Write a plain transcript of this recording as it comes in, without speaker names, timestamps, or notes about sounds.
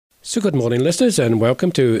So good morning, listeners, and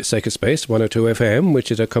welcome to Sacred Space 102 FM, which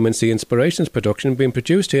is a Come and See Inspirations production being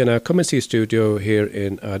produced here in our Come and See studio here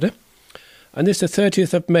in Arda. And it's the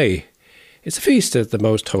 30th of May. It's a feast of the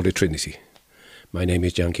Most Holy Trinity. My name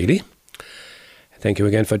is John Keeley. Thank you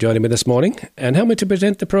again for joining me this morning. And help me to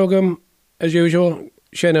present the programme, as usual,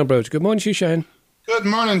 Shane Ambrose. Good morning to you, Shane. Good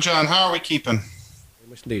morning, John. How are we keeping? Very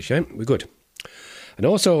much indeed, Shane. We're good. And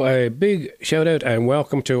also a big shout out and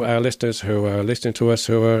welcome to our listeners who are listening to us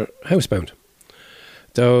who are housebound.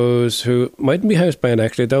 Those who mightn't be housebound,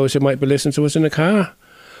 actually, those who might be listening to us in the car.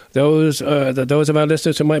 Those of our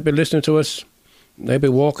listeners who might be listening to us, maybe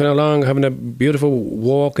walking along, having a beautiful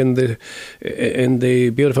walk in the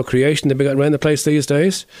beautiful creation that we got around the place these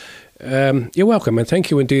days. You're welcome, and thank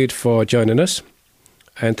you indeed for joining us.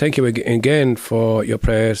 And thank you again for your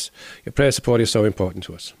prayers. Your prayer support is so important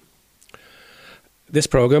to us. This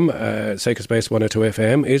programme, Sacred Space 102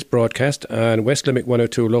 FM, is broadcast on West Limerick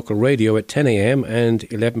 102 local radio at 10 a.m. and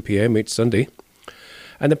 11 p.m. each Sunday.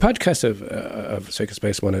 And the podcast of Sacred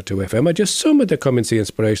Space 102 FM are just some of the Come and See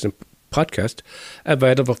Inspiration podcast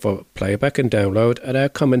available for playback and download at our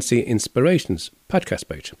Come and See Inspirations podcast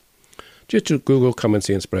page. Just to Google Come and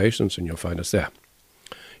See Inspirations and you'll find us there.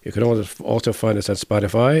 You can also find us on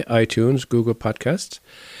Spotify, iTunes, Google Podcasts.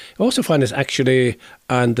 You also find us actually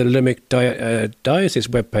on the Limerick Diocese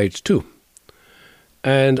webpage too.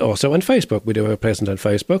 And also on Facebook. We do have a presence on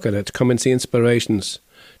Facebook, and it's Come and See Inspirations.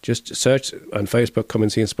 Just search on Facebook, Come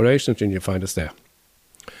and See Inspirations, and you'll find us there.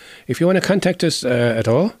 If you want to contact us at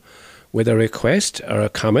all with a request or a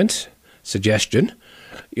comment, suggestion,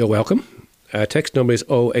 you're welcome. Our text number is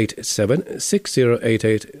 087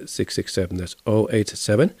 6088 667. That's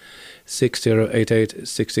 087 6088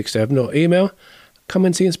 667. Or email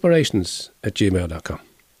comeandseeinspirations@gmail.com.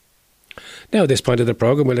 Now, at this point of the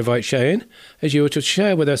programme, we'll invite Shane, as you were, to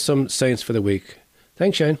share with us some saints for the week.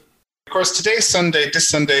 Thanks, Shane. Of course, this Sunday,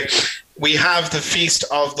 we have the Feast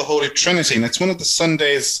of the Holy Trinity, and it's one of the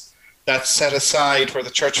Sundays that's set aside where the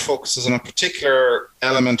Church focuses on a particular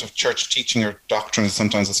element of Church teaching or doctrine, as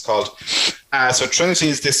sometimes it's called. So Trinity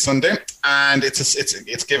is this Sunday, and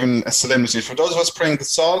it's given a solemnity. For those of us praying the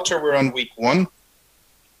Psalter, we're on week 1.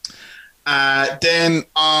 Then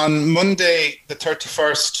on Monday, the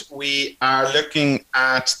 31st, we are looking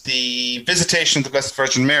at the visitation of the Blessed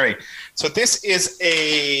Virgin Mary. So this is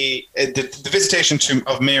the visitation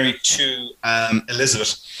of Mary to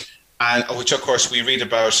Elizabeth, and which of course we read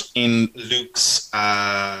about in Luke's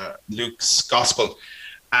Gospel,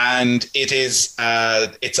 and it's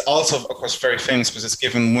also of course very famous because it's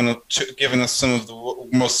given us some of the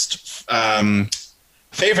most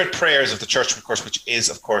favorite prayers of the Church, of course, which is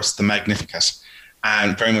of course the Magnificat,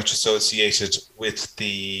 and very much associated with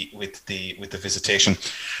the visitation.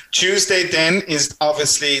 Tuesday then is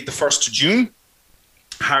obviously the 1st of June.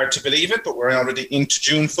 Hard to believe it, but we're already into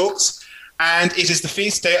June, folks. And it is the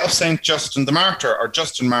feast day of Saint Justin the Martyr, or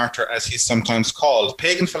Justin Martyr as he's sometimes called,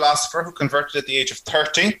 pagan philosopher who converted at the age of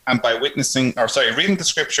 30, and by reading the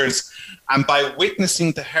scriptures and by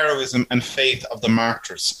witnessing the heroism and faith of the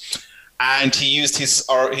martyrs. And he used his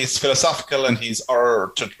philosophical and his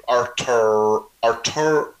oratorical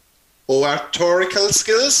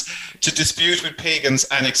skills to dispute with pagans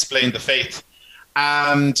and explain the faith.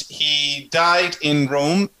 And he died in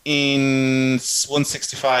Rome in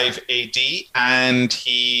 165 AD, and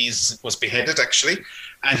he was beheaded, actually.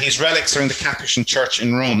 And his relics are in the Capuchin Church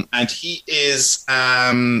in Rome. And he is,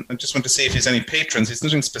 I just want to see if he's any patrons. He's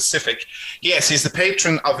nothing specific. Yes, he's the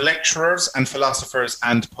patron of lecturers and philosophers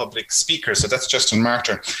and public speakers. So that's Justin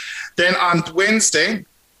Martyr. Then on Wednesday,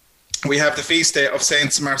 we have the feast day of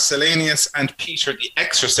Saints Marcellinus and Peter the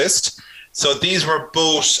Exorcist. So these were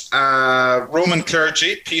both Roman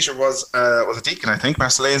clergy. Peter was a deacon, I think.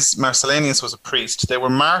 Marcellinus was a priest. They were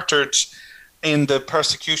martyred in the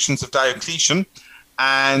persecutions of Diocletian,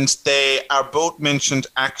 and they are both mentioned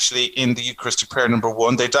actually in the Eucharistic prayer number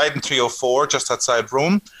 1. They died in 304, just outside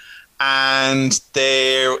Rome, and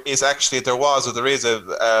there was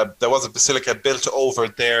a basilica built over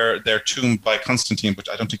their tomb by Constantine, but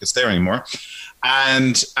I don't think it's there anymore.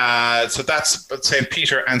 And so that's St.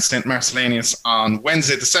 Peter and St. Marcellinus on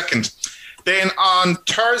Wednesday the 2nd. Then on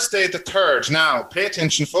Thursday the 3rd, now pay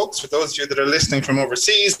attention folks, for those of you that are listening from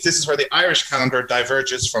overseas, this is where the Irish calendar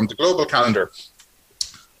diverges from the global calendar.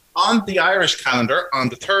 On the Irish calendar, on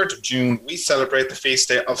the 3rd of June, we celebrate the feast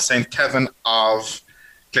day of St. Kevin of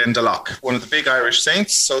Glendalough, one of the big Irish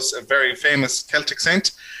saints, so it's a very famous Celtic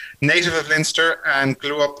saint. Native of Leinster and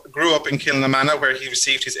grew up in Kilnamanagh, where he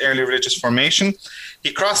received his early religious formation.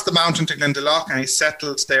 He crossed the mountain to Glendalough and he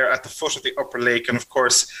settled there at the foot of the upper lake, and of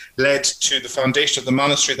course led to the foundation of the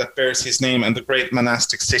monastery that bears his name and the great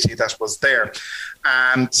monastic city that was there.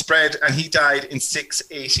 And he died in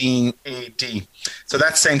 618 AD. So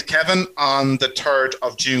that's St. Kevin on the 3rd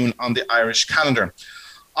of June on the Irish calendar.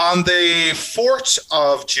 On the 4th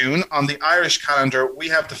of June, on the Irish calendar, we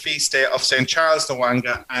have the feast day of St. Charles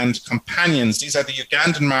Lwanga and companions. These are the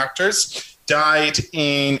Ugandan martyrs, died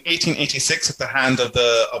in 1886 at the hand of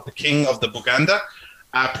the king of the Buganda,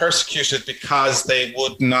 persecuted because they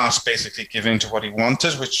would not basically give in to what he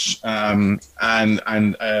wanted, which and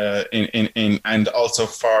also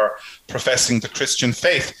for professing the Christian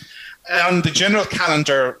faith. On the general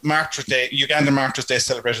calendar, Uganda Martyrs' Day is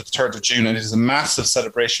celebrated the 3rd of June, and it is a massive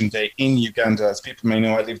celebration day in Uganda. As people may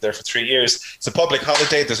know, I lived there for 3 years. It's a public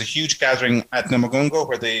holiday. There's a huge gathering at Namugongo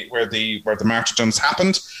where the martyrdoms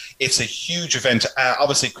happened. It's a huge event,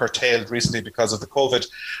 obviously curtailed recently because of the COVID,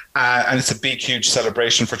 and it's a big, huge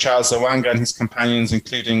celebration for Charles Lwanga and his companions,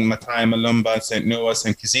 including Matai Malumba, St. Noah,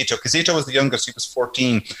 St. Kizito. Kizito was the youngest; he was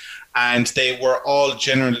 14. And they were all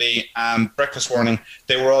generally, breakfast warning,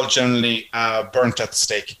 they were all generally burnt at the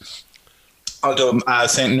stake. Although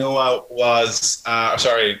St. Noah was,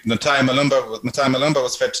 Matai Malumba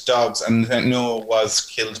was fed to dogs, and St. Noah was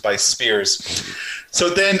killed by spears. So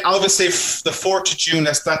then, obviously, the 4th of June,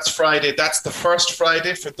 that's Friday. That's the first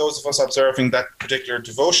Friday for those of us observing that particular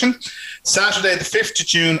devotion. Saturday, the 5th of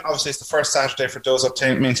June, obviously, is the first Saturday for those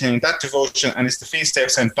maintaining that devotion, and it's the feast day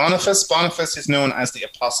of St. Boniface. Boniface is known as the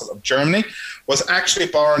Apostle of Germany, was actually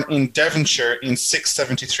born in Devonshire in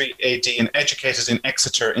 673 AD and educated in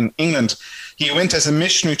Exeter in England. He went as a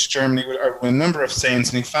missionary to Germany with a number of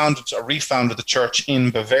saints, and he refounded the church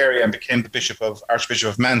in Bavaria and became the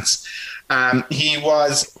Archbishop of Mainz. He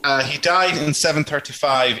died in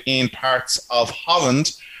 735 in parts of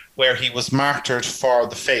Holland, where he was martyred for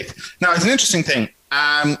the faith. Now, it's an interesting thing.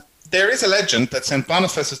 There is a legend that St.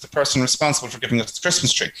 Boniface is the person responsible for giving us the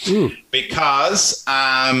Christmas tree, because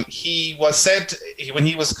he was said, when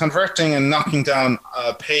he was converting and knocking down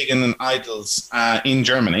pagan and idols in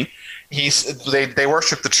Germany, they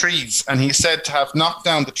worshipped the trees, and he's said to have knocked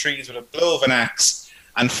down the trees with a blow of an axe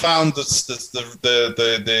and found a small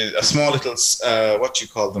little what do you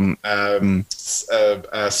call them, a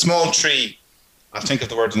small tree. I'll think of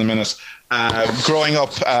the word in a minute. Growing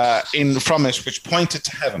up from it, which pointed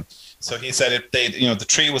to heaven. So he said the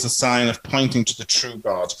tree was a sign of pointing to the true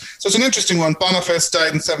God. So it's an interesting one. Boniface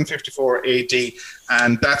died in 754 AD,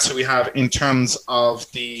 and that's who we have in terms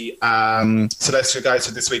of the celestial guides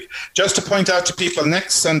for this week. Just to point out to people,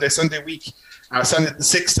 next Sunday week, Sunday the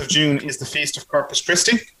 6th of June, is the Feast of Corpus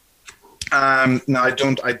Christi. Now, I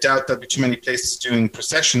doubt there'll be too many places doing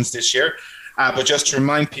processions this year. But just to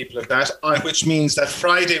remind people of that, which means that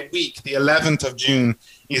Friday week, the 11th of June,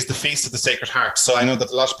 is the Feast of the Sacred Heart. So I know that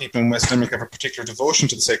a lot of people in West Limerick have a particular devotion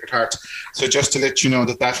to the Sacred Heart. So just to let you know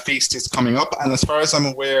that feast is coming up. And as far as I'm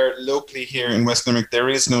aware, locally here in West Limerick, there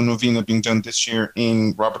is no novena being done this year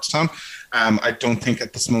in Robertstown. I don't think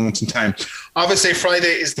at this moment in time. Obviously,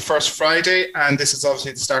 Friday is the first Friday, and this is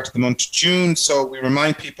obviously the start of the month of June. So we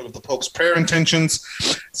remind people of the Pope's prayer intentions.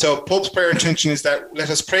 So Pope's prayer intention is that let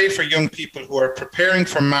us pray for young people who are preparing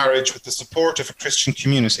for marriage with the support of a Christian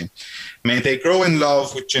community. May they grow in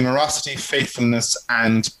love with generosity, faithfulness,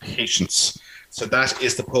 and patience. So that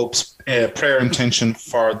is the Pope's prayer intention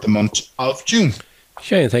for the month of June.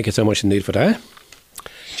 Shane, thank you so much indeed for that.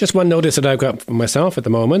 Just one notice that I've got for myself at the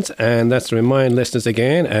moment, and that's to remind listeners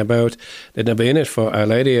again about the novena for Our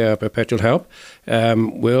Lady of Perpetual Help.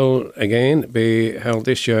 Will again be held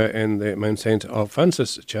this year in the Mount St.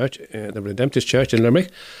 Alphonsus Church, the Redemptorist Church in Limerick.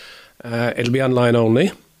 It'll be online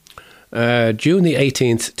only. June the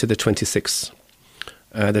 18th to the 26th.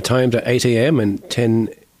 The times are 8 a.m. and 10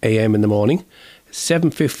 a.m. in the morning,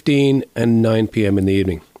 7:15 and 9 p.m. in the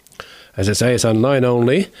evening. As I say, it's online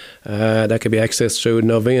only. That can be accessed through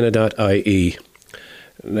novena.ie.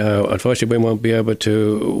 Now, unfortunately, we won't be able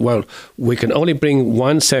to... we can only bring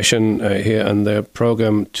one session here on the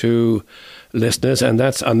programme to listeners, and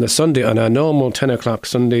that's on the Sunday, on our normal 10 o'clock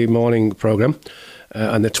Sunday morning programme,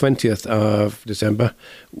 on the 20th of December,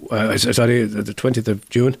 the 20th of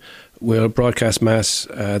June. We'll broadcast Mass,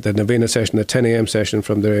 the novena session, the 10 a.m. session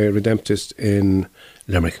from the Redemptorist in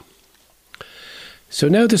Limerick. So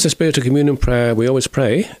now there's a spiritual communion prayer we always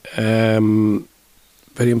pray.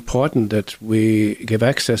 Very important that we give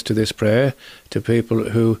access to this prayer to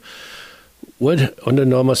people who would, under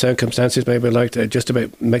normal circumstances, maybe like to just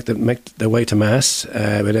about make the way to Mass,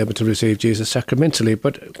 been able to receive Jesus sacramentally,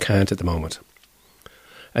 but can't at the moment.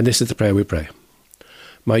 And this is the prayer we pray.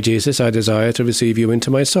 My Jesus, I desire to receive you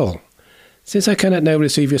into my soul. Since I cannot now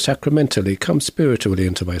receive you sacramentally, come spiritually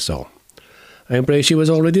into my soul. I embrace you as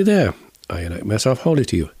already there. I unite myself wholly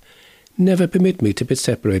to you. Never permit me to be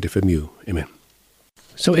separated from you. Amen.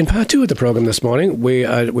 So in part 2 of the programme this morning, we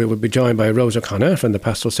will be joined by Rose O'Connor from the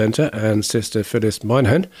Pastoral Centre and Sister Phyllis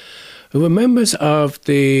Moynihan, who are members of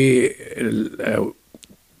the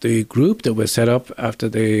group that was set up after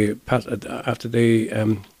the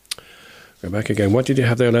go back again. What did you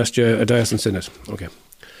have there last year? A diocesan synod. Okay.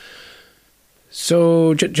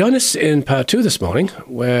 So join us in part 2 this morning,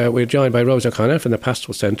 where we're joined by Rose O'Connor from the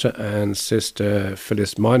Pastoral Centre and Sister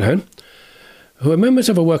Phyllis Moynihan, who are members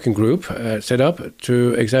of a working group set up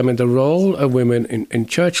to examine the role of women in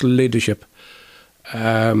church leadership.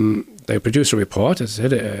 They produced a report, as I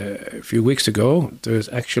said, a few weeks ago. There's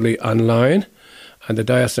actually online on the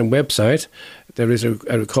diocesan website, there is a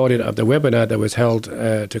recording of the webinar that was held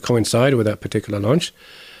to coincide with that particular launch.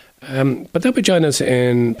 But they'll be joining us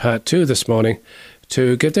in part 2 this morning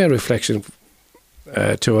to give their reflection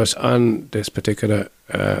to us on this particular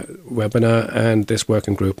webinar and this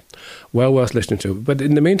working group. Well worth listening to. But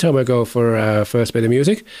in the meantime, we'll go for our first bit of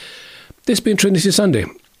music. This being Trinity Sunday,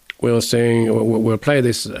 we'll play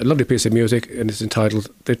this lovely piece of music, and it's entitled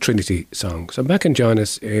The Trinity Song. So back and join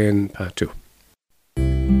us in part 2.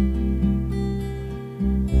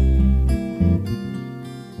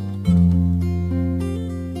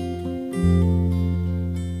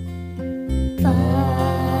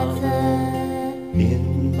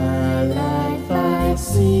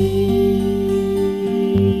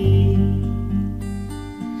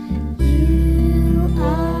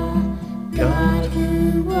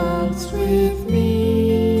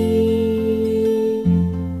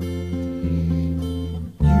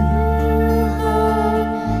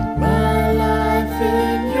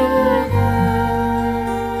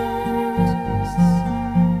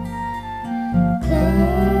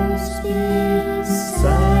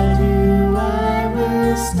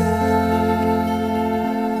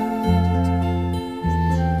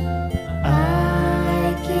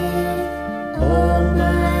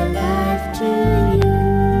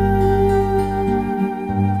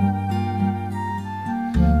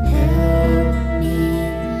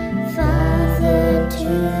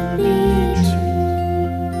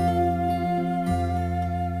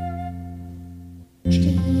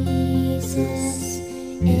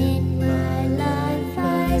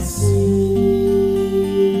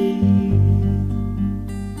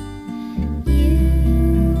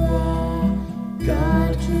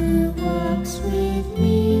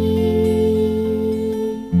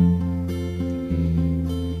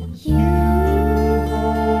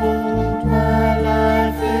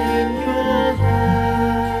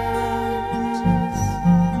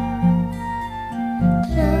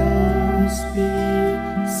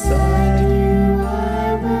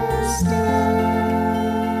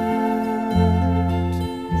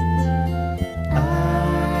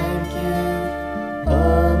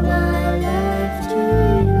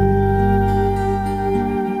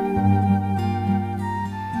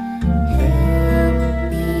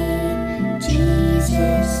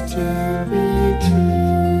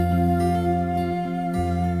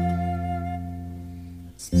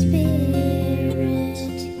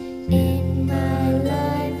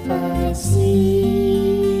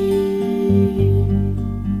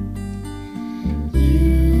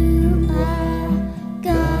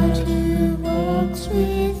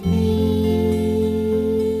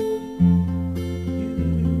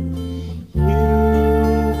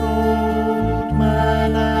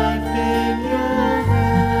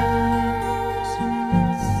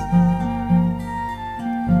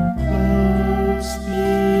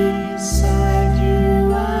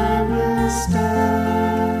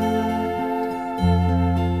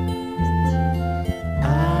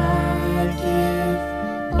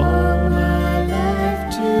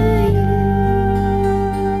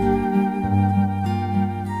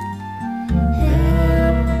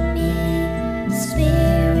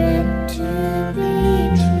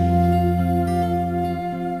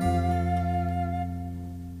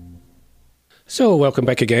 So, welcome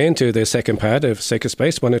back again to the second part of Sacred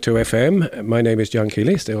Space 102 FM. My name is John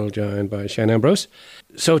Keeley, still joined by Shane Ambrose.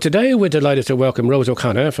 So today we're delighted to welcome Rose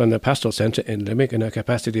O'Connor from the Pastoral Centre in Limerick in her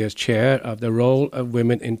capacity as Chair of the Role of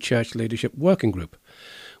Women in Church Leadership Working Group,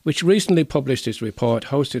 which recently published its report,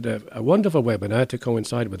 hosted a wonderful webinar to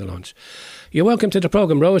coincide with the launch. You're welcome to the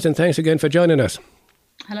programme, Rose, and thanks again for joining us.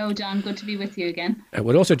 Hello, John. Good to be with you again.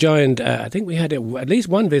 We're also joined, I think we had at least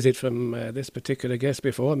one visit from this particular guest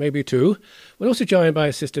before, maybe two. We're also joined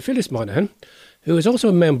by Sister Phyllis Monaghan, who is also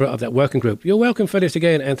a member of that working group. You're welcome, Phyllis,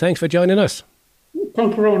 again, and thanks for joining us.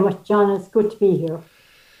 Thank you very much, John. It's good to be here.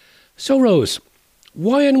 So, Rose,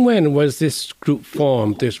 why and when was this group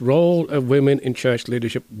formed, this Role of Women in Church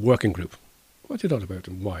Leadership Working Group? What's it all about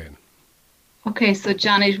and why? Okay, so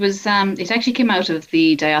John, it actually came out of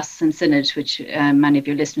the Diocesan Synod, which many of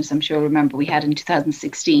your listeners, I'm sure, remember we had in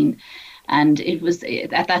 2016. And it was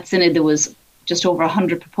at that synod there was just over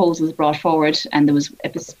 100 proposals brought forward, and there was a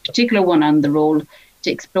particular one on the role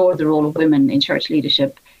to explore the role of women in church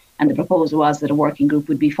leadership. And the proposal was that a working group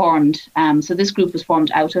would be formed. So this group was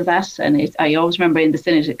formed out of that. And I always remember in the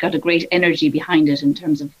synod, it got a great energy behind it in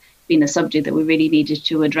terms of being a subject that we really needed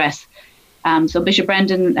to address. So Bishop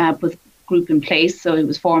Brendan put the group in place. So it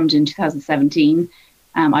was formed in 2017.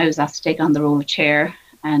 I was asked to take on the role of chair.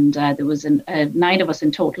 And there was 9 of us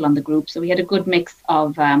in total on the group. So we had a good mix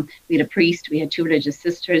of, we had a priest, we had 2 religious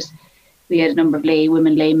sisters, we had a number of lay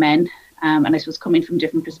women, lay men. And I suppose coming from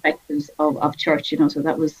different perspectives of church, so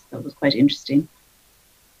that was quite interesting.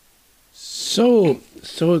 So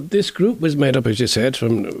this group was made up, as you said,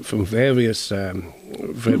 from various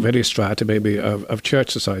strata, maybe of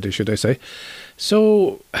church society, should I say?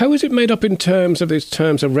 So how is it made up in terms of these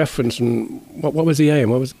terms of reference, and what was the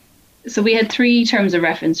aim? So we had 3 terms of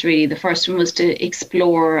reference, really. The first one was to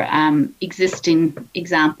explore existing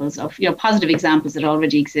examples of, positive examples that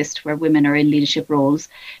already exist where women are in leadership roles.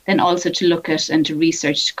 Then also to look at and to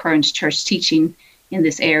research current church teaching in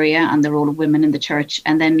this area and the role of women in the church.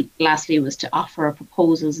 And then lastly was to offer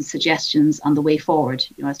proposals and suggestions on the way forward,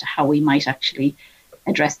 as to how we might actually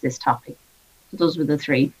address this topic. So those were the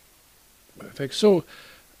 3. Perfect. So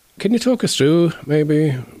can you talk us through,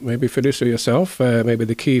 maybe Phyllis or yourself, maybe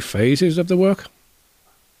the key phases of the work?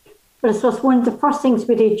 Well, I suppose one of the first things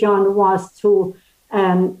we did, John, was to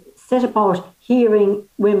set about hearing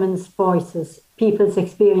women's voices, people's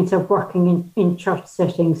experience of working in church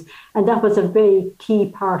settings. And that was a very key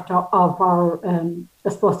part of our, I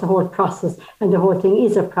suppose, the whole process. And the whole thing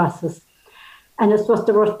is a process. And I suppose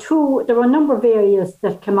there were a number of areas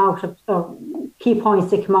that came out of, key points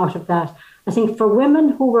that came out of that. I think for women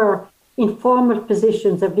who were in formal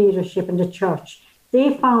positions of leadership in the church,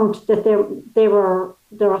 they found that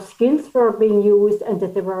their skills were being used and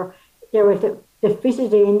that they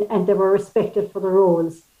fitted in and they were respected for the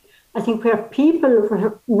roles. I think where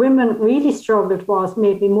women really struggled was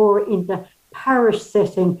maybe more in the parish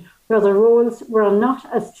setting where the roles were not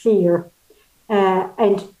as clear.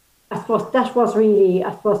 And I suppose that was really,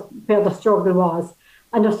 where the struggle was.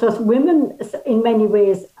 And I suppose women in many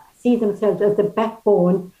ways see themselves as the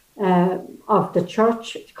backbone of the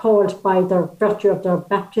church, called by the virtue of their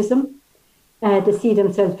baptism. They see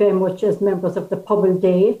themselves very much as members of the public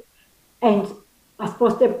day. And I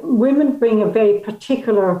suppose that women bring a very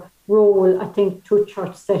particular role, I think, to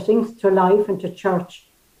church settings, to life and to church.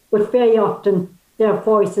 But very often their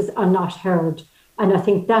voices are not heard. And I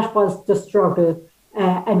think that was the struggle.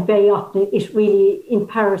 And very often it really, in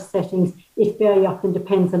parish settings, it very often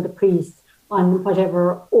depends on the priest, on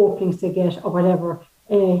whatever openings they get or whatever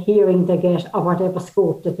hearing they get or whatever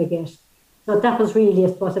scope that they get. So that was really, I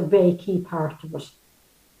suppose, a very key part of it.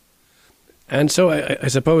 And so I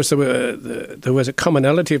suppose there was a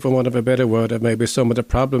commonality, for want of a better word, of maybe some of the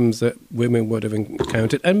problems that women would have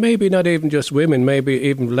encountered, and maybe not even just women, maybe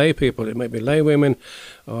even lay people. It might be lay women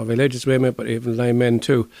or religious women, but even lay men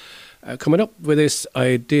too. Coming up with this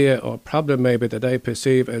idea or problem maybe that I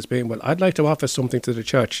perceive as being, well, I'd like to offer something to the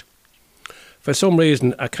church. For some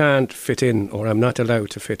reason, I can't fit in, or I'm not allowed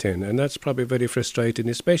to fit in, and that's probably very frustrating,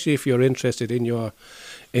 especially if you're interested in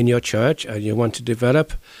your church and you want to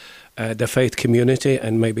develop the faith community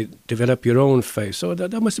and maybe develop your own faith. So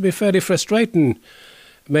that must be fairly frustrating,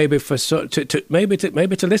 maybe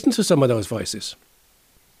to listen to some of those voices.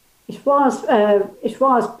 It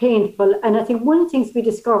was painful, and I think one of the things we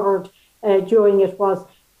discovered during it was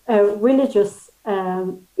religious.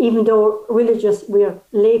 Even though religious, we are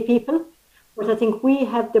lay people. But I think we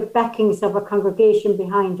have the backings of a congregation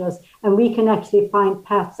behind us, and we can actually find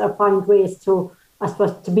paths or find ways to, I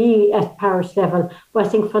suppose, to be at parish level. But I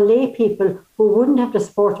think for lay people who wouldn't have the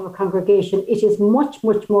support of a congregation, it is much,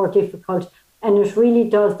 much more difficult. And it really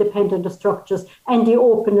does depend on the structures and the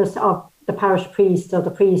openness of the parish priest or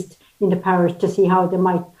the priest in the parish to see how they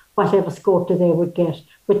might, whatever scope that they would get.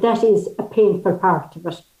 But that is a painful part of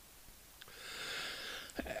it.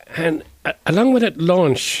 And along with that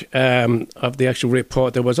launch of the actual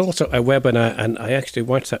report, there was also a webinar, and I actually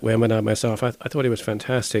watched that webinar myself. I thought it was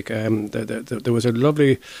fantastic. There was a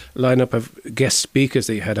lovely lineup of guest speakers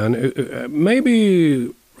that you had on.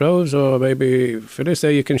 Maybe Rose or maybe Phyllis,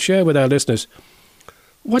 you can share with our listeners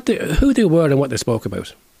who they were and what they spoke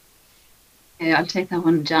about. Yeah, I'll take that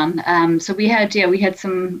one, John. So we had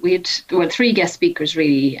three guest speakers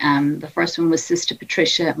really. The first one was Sister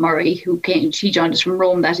Patricia Murray, she joined us from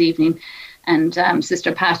Rome that evening. And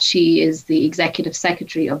Sister Pat, she is the Executive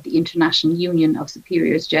Secretary of the International Union of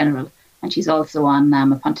Superiors General. And she's also on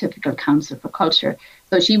a Pontifical Council for Culture.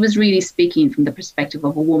 So she was really speaking from the perspective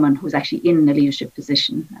of a woman who's actually in a leadership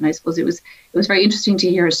position. And I suppose it was very interesting to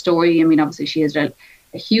hear her story. I mean, obviously she has a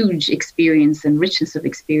huge experience and richness of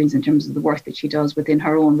experience in terms of the work that she does within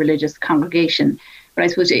her own religious congregation. But I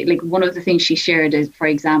suppose one of the things she shared is, for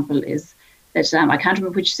example, is that I can't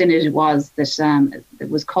remember which synod it was that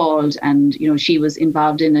was called, and she was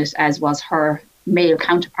involved in it, as was her male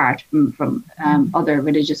counterpart from other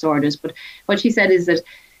religious orders. But what she said is that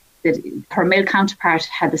her male counterpart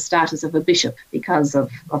had the status of a bishop because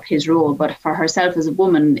of his role, but for herself as a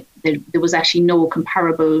woman, there was actually no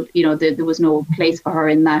comparable, there was no place for her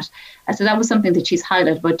in that. So that was something that she's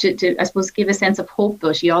highlighted. But to I suppose, give a sense of hope,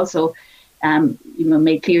 though, she also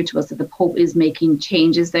made clear to us that the Pope is making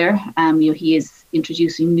changes there. He is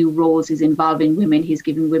introducing new roles, he's involving women, he's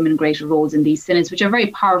giving women greater roles in these synods, which are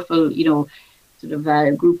very powerful, sort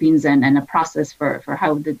of groupings and a process for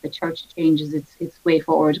how the church changes its way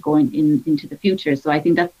forward going into the future. So I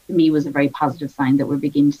think that, to me, was a very positive sign that we're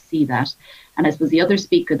beginning to see that. And I suppose the other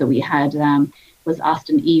speaker that we had was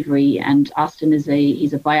Austin Avery, and Austin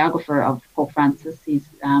he's a biographer of Pope Francis. He's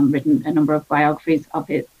written a number of biographies of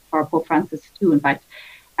it for Pope Francis too, in fact.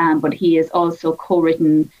 But he has also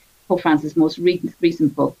co-written Pope Francis' most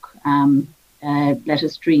recent book, Let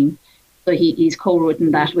Us Dream. So he's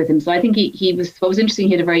co-written that with him. So I think what was interesting,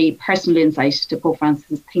 he had a very personal insight to Pope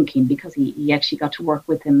Francis' thinking, because he actually got to work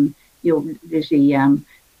with him, literally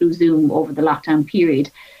through Zoom over the lockdown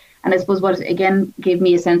period. And I suppose what again gave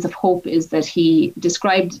me a sense of hope is that he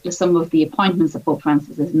described some of the appointments that Pope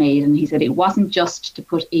Francis has made, and he said it wasn't just to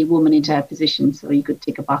put a woman into a position so you could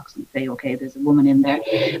tick a box and say, okay, there's a woman in there.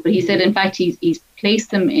 But he said, in fact, he's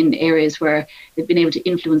placed them in areas where they've been able to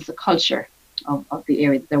influence the culture of the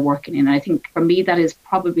area that they're working in. And I think for me, that is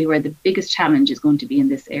probably where the biggest challenge is going to be in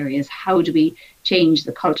this area, is how do we change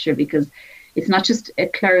the culture? Because it's not just a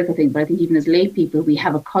clerical thing, but I think even as lay people, we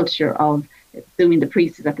have a culture of assuming the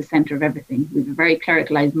priest is at the center of everything. We have a very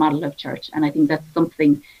clericalized model of church. And I think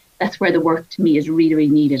that's where the work, to me, is really,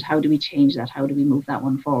 really needed. How do we change that? How do we move that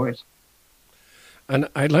one forward? And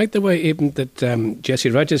I like the way even that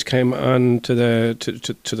Jessie Rogers came on to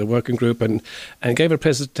the working group and gave a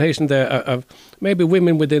presentation there of maybe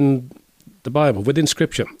women within the Bible, within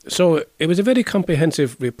Scripture. So it was a very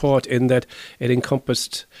comprehensive report in that it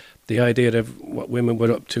encompassed the idea of what women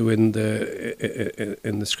were up to in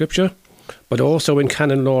the Scripture, but also in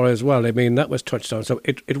canon law as well. I mean, that was touched on. So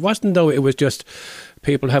it wasn't, though, it was just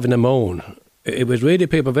people having a moan. It was really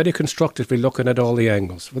people very constructively looking at all the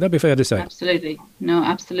angles. Would that be fair to say? Absolutely. No,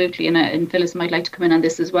 absolutely. And Phyllis might like to come in on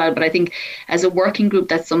this as well. But I think as a working group,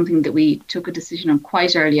 that's something that we took a decision on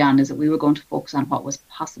quite early on, is that we were going to focus on what was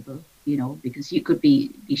possible, because you could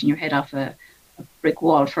be beating your head off a brick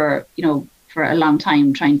wall for a long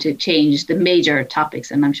time trying to change the major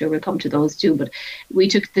topics. And I'm sure we'll come to those too. But we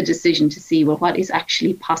took the decision to see, well, what is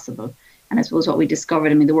actually possible? And I suppose what we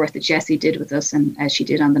discovered, the work that Jessie did with us, and as she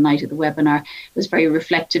did on the night of the webinar, was very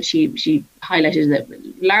reflective. She highlighted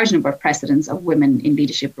a large number of precedents of women in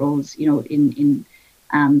leadership roles, in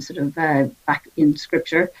back in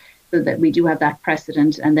Scripture, so that we do have that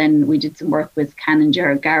precedent. And then we did some work with Canon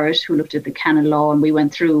Gerard Garrett, who looked at the canon law, and we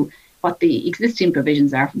went through what the existing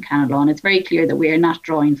provisions are from canon law. And it's very clear that we are not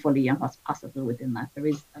drawing fully on what's possible within that. There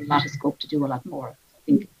is a lot of scope to do a lot more.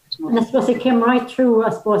 And I suppose it came right through,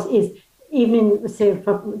 I suppose, is even, say,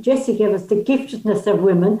 Jessie gave us the giftedness of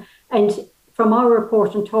women, and from our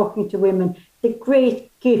report and talking to women, the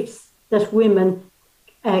great gifts that women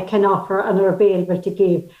can offer and are available to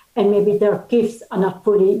give, and maybe their gifts are not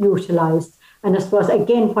fully utilised. And I suppose,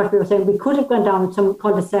 again, what we were saying, we could have gone down some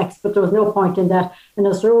cul-de-sacs, but there was no point in that. And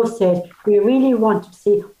as Rose said, we really wanted to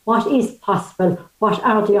see what is possible, what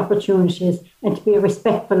are the opportunities, and to be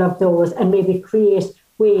respectful of those, and maybe create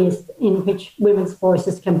ways in which women's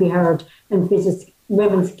voices can be heard and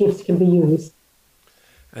women's gifts can be used.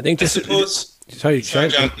 I think this Sorry,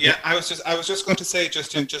 John. Yeah, I was just going to say,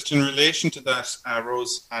 just in relation to that,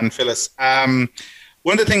 Rose and Phyllis.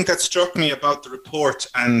 One of the things that struck me about the report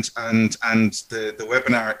and the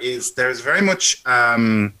webinar is there's very much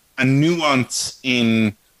a nuance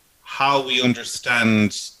in how we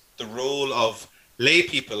understand the role of lay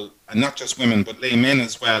people, and not just women, but lay men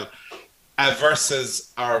as well,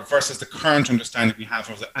 versus the current understanding we have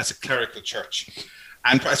of as a clerical church.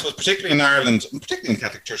 And I suppose particularly in Ireland, particularly in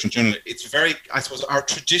Catholic Church in general, it's very, I suppose our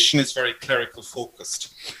tradition is very clerical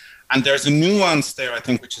focused. And there's a nuance there, I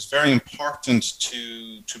think, which is very important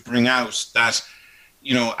to bring out, that,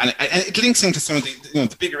 you know, and it links into some of the, you know,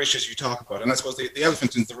 the bigger issues you talk about. And I suppose the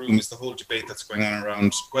elephant in the room is the whole debate that's going on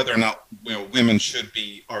around whether or not, you know, women should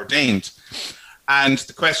be ordained. And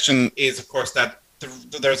the question is, of course, that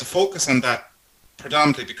there's a focus on that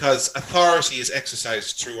predominantly because authority is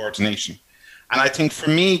exercised through ordination. And I think for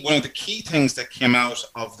me, one of the key things that came out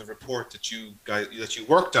of the report that you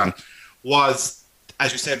worked on was,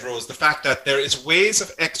 as you said, Rose, the fact that there is ways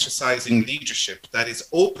of exercising leadership that is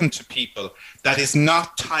open to people, that is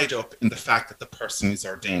not tied up in the fact that the person is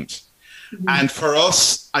ordained. Mm-hmm. And for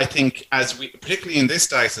us, I think, particularly in this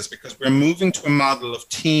diocese, because we're moving to a model of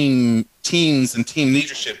teams and team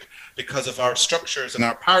leadership because of our structures and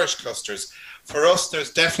our parish clusters, for us,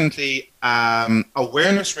 there's definitely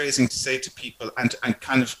awareness raising to say to people and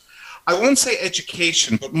kind of, I won't say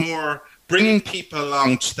education, but more bringing people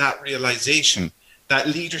along to that realization that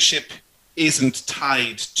leadership isn't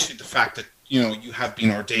tied to the fact that, you know, you have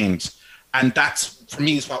been ordained. And that's, for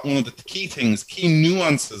me, is one of the key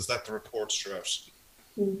nuances that the report drew out.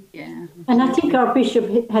 Yeah. And I think our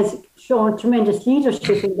bishop has shown tremendous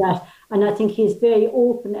leadership in that. And I think he's very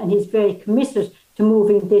open and he's very committed to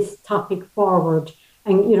moving this topic forward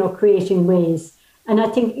and, you know, creating ways. And I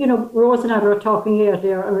think, you know, Rose and I were talking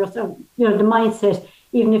earlier, you know, the mindset,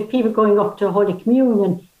 even if people going up to Holy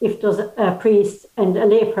Communion, if there's a priest and a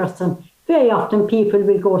lay person, very often people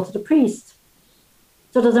will go to the priest.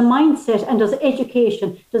 So there's a mindset and there's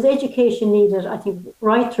education. There's education needed, I think,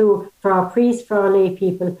 right through for our priests, for our lay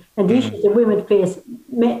people, and the issues that women face,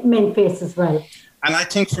 men face as well. And I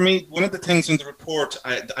think for me, one of the things in the report,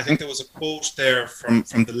 I think there was a quote there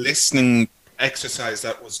from the listening exercise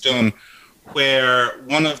that was done, where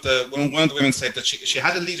one of the women said that she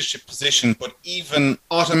had a leadership position, but even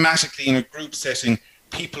automatically in a group setting,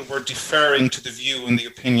 people were deferring to the view and the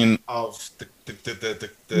opinion of the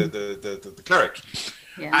cleric.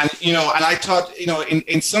 Yeah. And, you know, and I thought, you know,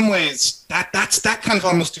 in some ways that kind of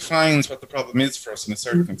almost defines what the problem is for us in a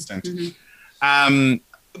certain extent. Mm-hmm.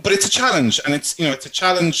 But it's a challenge, and it's a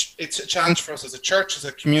challenge for us as a church, as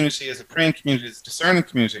a community, as a praying community, as a discerning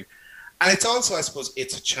community. And it's also, I suppose,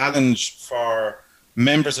 it's a challenge for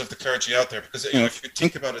members of the clergy out there, because, you know, if you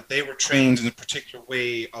think about it, they were trained in a particular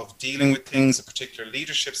way of dealing with things, a particular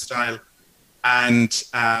leadership style. And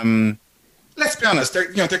let's be honest,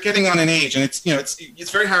 they're getting on in age, and it's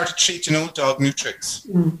very hard to treat an old dog, new tricks.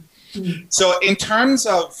 Mm-hmm. So in terms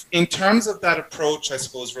of that approach, I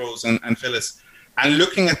suppose, Rose and Phyllis, and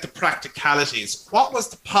looking at the practicalities, what was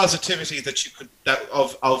the positivity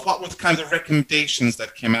of what were the kind of recommendations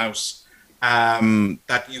that came out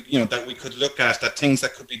that we could look at, that things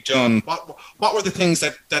that could be done? What were the things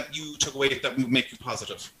that you took away that would make you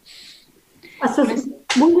positive? So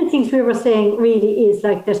one of the things we were saying really is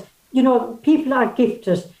like that, you know, people are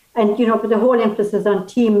gifted, and, you know, but the whole emphasis on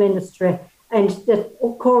team ministry and that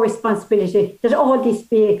co-responsibility, that all this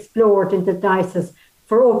be explored in the diocese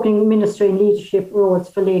for opening ministry and leadership roles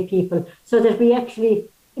for lay people, so that we actually,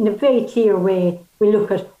 in a very clear way, we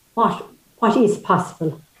look at what is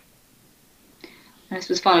possible. I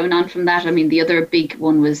suppose following on from that, I mean, the other big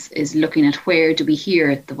one is looking at where do we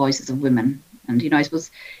hear the voices of women. And, you know, I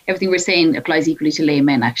suppose everything we're saying applies equally to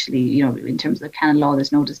laymen, actually. You know, in terms of the canon law,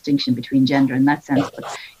 there's no distinction between gender in that sense.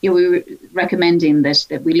 But, you know, we were recommending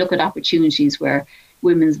that we look at opportunities where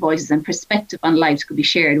women's voices and perspective on lives could be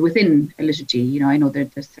shared within a liturgy. You know, I know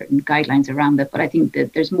that there's certain guidelines around that, but I think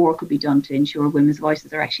that there's more could be done to ensure women's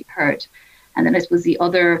voices are actually heard. And then I suppose the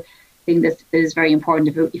other thing that is very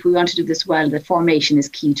important, if we want to do this well, the formation is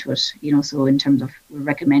key to it. You know, so in terms of, we're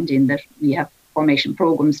recommending that we have formation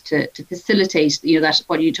programs to facilitate, you know, that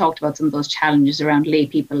what you talked about, some of those challenges around lay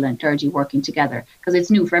people and clergy working together, because it's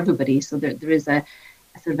new for everybody. So there is a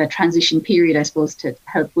sort of a transition period, I suppose, to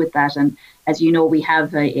help with that. And as you know, we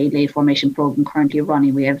have a lay formation program currently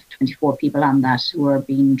running. We have 24 people on that who are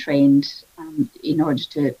being trained in order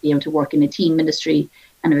to be able to work in a team ministry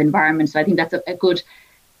kind of environment. So I think that's a good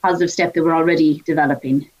positive step that we're already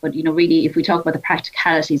developing. But, you know, really, if we talk about the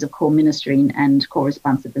practicalities of co-ministering and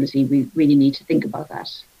co-responsibility, we really need to think about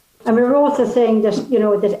that. And we were also saying that, you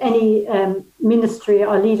know, that any ministry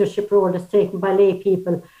or leadership role that's taken by lay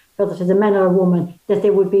people, whether it's a man or a woman, that they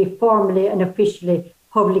would be formally and officially,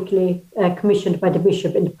 publicly commissioned by the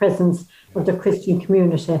bishop in the presence of the Christian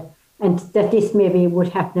community. and that this maybe would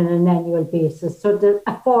happen on an annual basis. So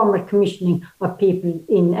a formal commissioning of people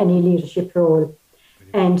in any leadership role.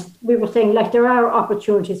 And we were saying, like, there are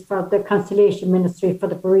opportunities for the Consolation Ministry, for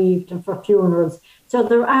the bereaved and for funerals. So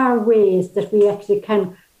there are ways that we actually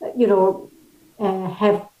can,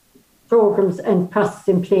 have programs and processes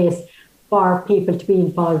in place for people to be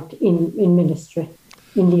involved in ministry,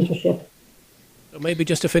 in leadership. Maybe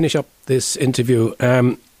just to finish up this interview,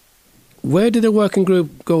 where did the working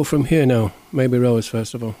group go from here now? Maybe Rose,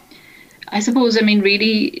 first of all. I suppose,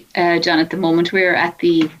 really, John, at the moment we're at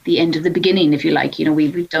the end of the beginning, if you like.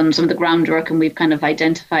 We've done some of the groundwork and we've kind of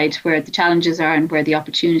identified where the challenges are and where the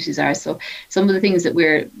opportunities are. So some of the things that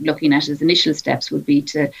we're looking at as initial steps would be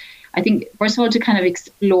to, I think, first of all, to kind of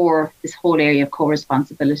explore this whole area of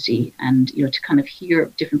co-responsibility and, to kind of hear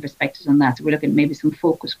different perspectives on that. So we're looking at maybe some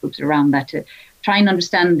focus groups around that to try and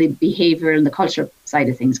understand the behaviour and the culture side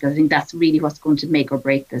of things, because I think that's really what's going to make or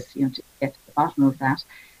break this, to get to the bottom of that.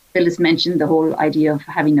 Phyllis mentioned the whole idea of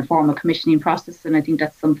having a formal commissioning process, and I think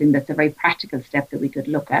that's something that's a very practical step that we could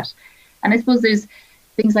look at. And I suppose there's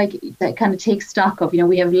things like that kind of take stock of,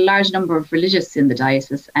 we have a large number of religious in the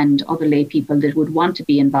diocese and other lay people that would want to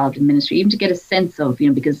be involved in ministry, even to get a sense of,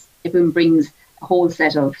 because everyone brings a whole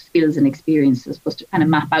set of skills and experiences, supposed to kind of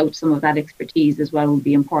map out some of that expertise as well would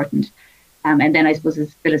be important. And then I suppose,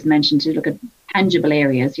 as Phyllis mentioned, to look at tangible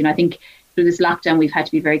areas. I think through this lockdown, we've had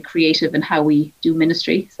to be very creative in how we do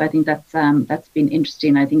ministry. So I think that's been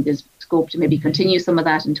interesting. I think there's scope to maybe continue some of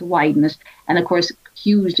that and to widen it. And of course,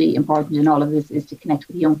 hugely important in all of this is to connect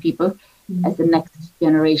with young people as the next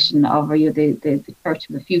generation of the church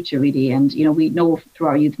of the future, really. And, we know through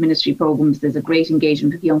our youth ministry programs, there's a great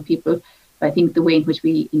engagement with young people. But I think the way in which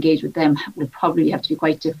we engage with them will probably have to be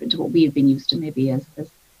quite different to what we have been used to maybe as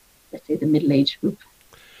let's say, the middle-aged group.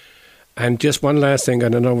 And just one last thing,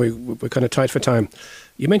 and I know we're kind of tight for time.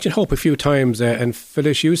 You mentioned hope a few times, and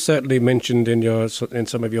Phyllis, you certainly mentioned in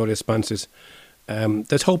some of your responses,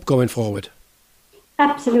 there's hope going forward.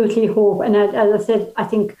 Absolutely hope. And as I said, I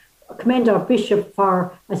think commend our bishop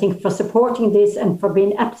for supporting this and for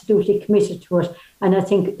being absolutely committed to it. And I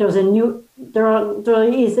think there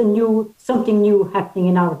is something new happening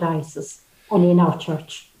in our diocese and in our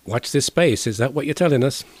church. Watch this space. Is that what you're telling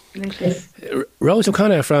us? Yes. Rose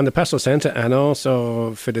O'Connor from the Pastoral Centre, and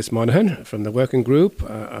also Phyllis Monaghan from the working group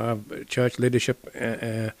of church leadership,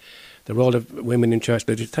 the role of women in church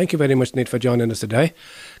leadership. Thank you very much, Niamh, for joining us today.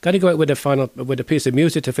 Got to go out with a piece of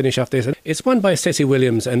music to finish off this. It's one by Stacey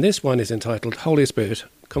Williams, and this one is entitled Holy Spirit,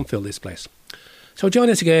 Come Fill This Place. So join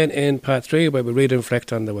us again in part 3, where we read and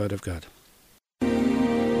reflect on the Word of God.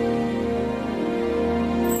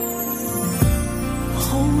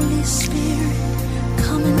 Holy Spirit,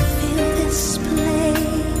 come and fill this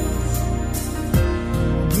place.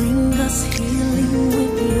 Bring us healing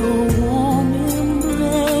with your warm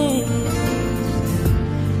embrace.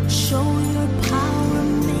 Show your power,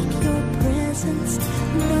 make your presence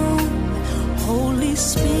known. Holy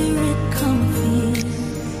Spirit, come fill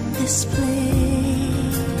this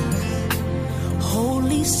place.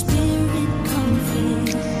 Holy Spirit, come fill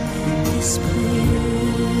this place.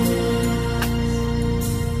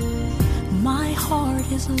 My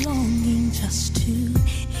heart is longing just to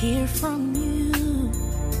hear from you.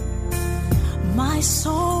 My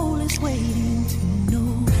soul is waiting to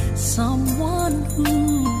know someone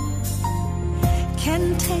who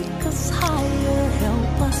can take us higher,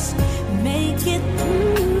 help us make it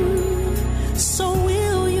through. So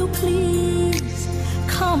will you please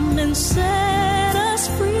come and set us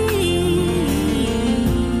free?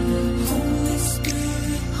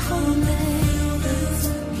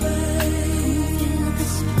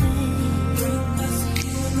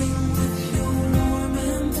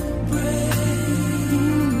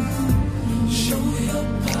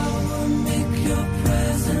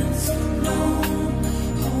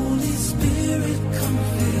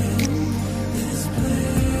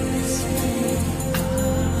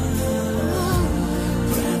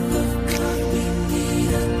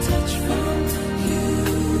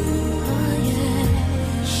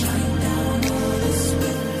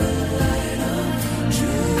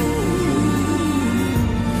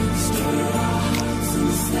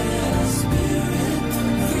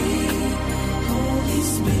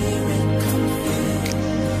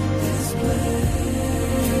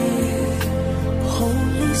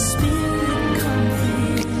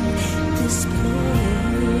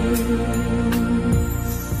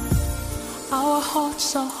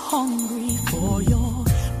 So hungry for your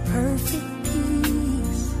perfect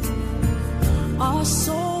peace. Our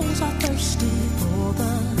souls are thirsty for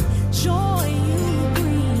the joy you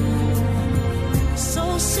bring.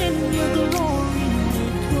 So send your glory,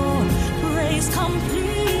 make your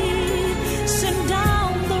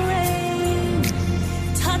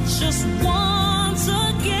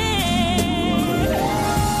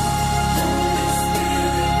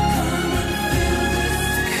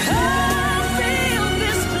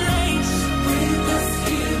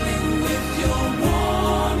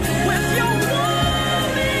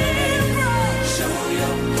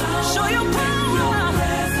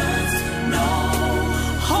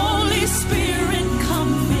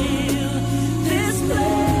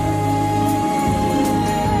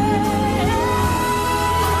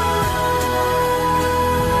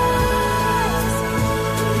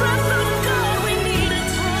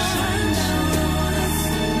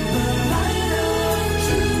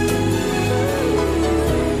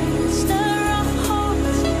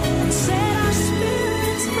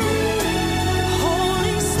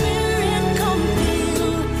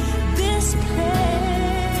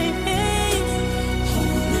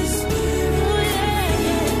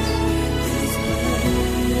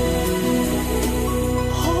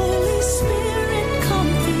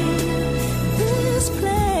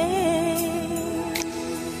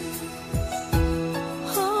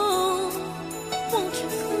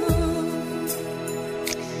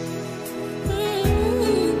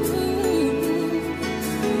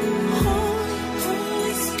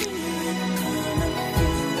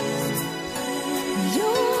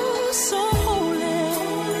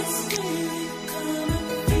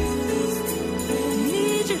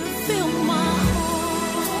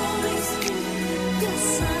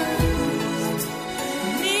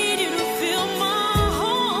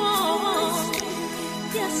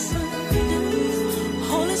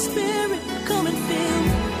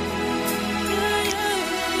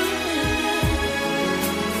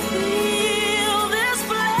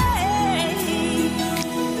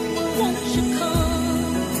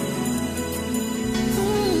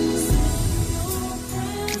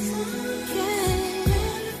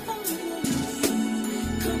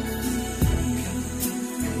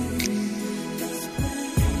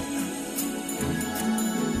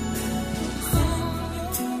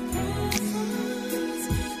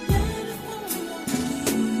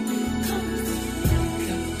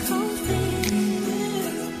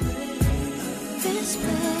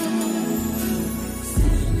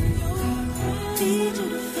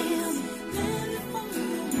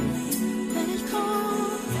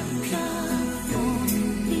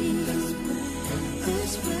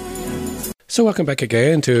So welcome back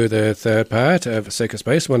again to the third part of Sacred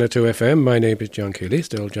Space 102 FM. My name is John Keeley,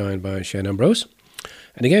 still joined by Shane Ambrose.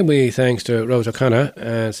 And again, we thanks to Rose O'Connor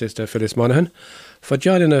and Sister Phyllis Monaghan for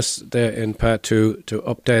joining us there in part 2 to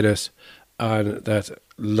update us on that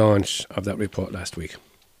launch of that report last week.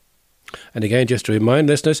 And again, just to remind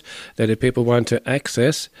listeners that if people want to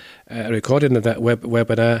access a recording of that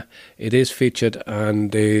webinar, it is featured on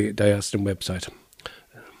the Diocesan website.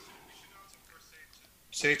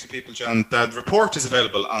 Say to people, John, that the report is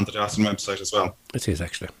available on the Diocesan website as well. It is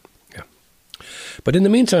actually, yeah. But in the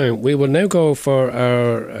meantime, we will now go for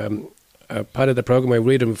our part of the program where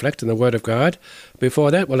we read and reflect on the Word of God.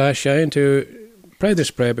 Before that, we'll ask Shane to pray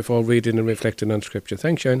this prayer before reading and reflecting on Scripture.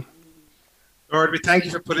 Thanks, Shane. Lord, we thank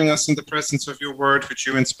you for putting us in the presence of your word, which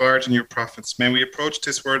you inspired in your prophets. May we approach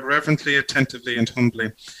this word reverently, attentively, and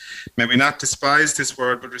humbly. May we not despise this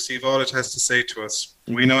word, but receive all it has to say to us.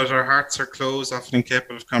 We know that our hearts are closed, often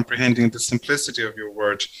incapable of comprehending the simplicity of your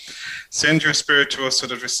word. Send your Spirit to us so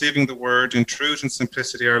that receiving the word in truth and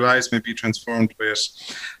simplicity, our lives may be transformed by it.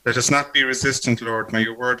 Let us not be resistant, Lord. May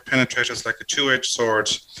your word penetrate us like a two-edged sword.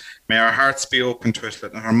 May our hearts be open to it.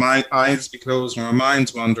 Let our eyes be closed and our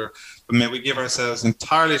minds wander. But may we give ourselves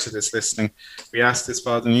entirely to this listening. We ask this,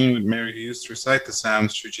 Father, in union with Mary, who used to recite the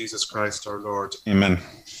Psalms, through Jesus Christ our Lord. Amen.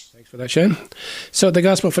 Thanks for that, Shane. So the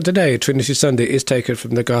Gospel for today, Trinity Sunday, is taken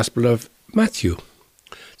from the Gospel of Matthew.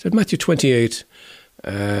 So Matthew 28,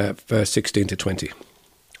 verse 16 to 20.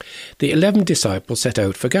 The 11 disciples set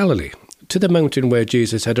out for Galilee, to the mountain where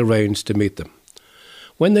Jesus had arranged to meet them.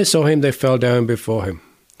 When they saw him, they fell down before him,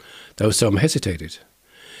 though some hesitated.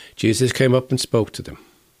 Jesus came up and spoke to them.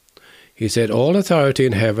 He said, "All authority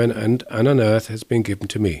in heaven and on earth has been given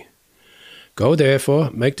to me. Go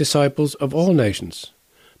therefore, make disciples of all nations.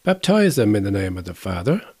 Baptize them in the name of the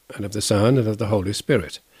Father, and of the Son, and of the Holy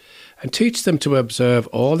Spirit, and teach them to observe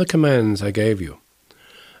all the commands I gave you.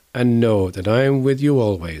 And know that I am with you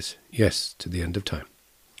always, yes, to the end of time."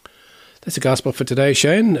 That's the Gospel for today.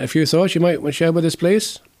 Shane, a few thoughts you might want to share with us,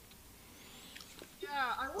 please?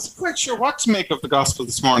 I wasn't quite sure what to make of the gospel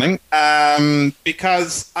this morning,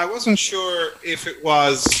 because I wasn't sure if it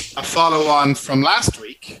was a follow-on from last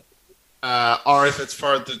week, or if it's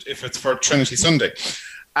for Trinity Sunday,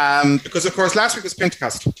 because of course last week was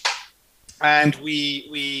Pentecost, and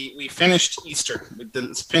we finished Easter.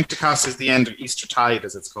 Pentecost is the end of Easter tide,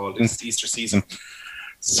 as it's called, it's the Easter season.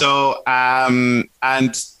 So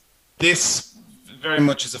and this very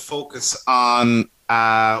much is a focus on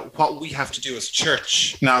what we have to do as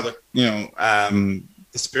church now that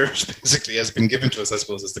the Spirit basically has been given to us. I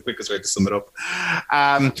suppose is the quickest way to sum it up.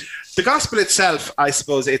 The gospel itself, I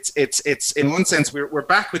suppose, it's in one sense we're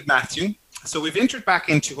back with Matthew. So we've entered back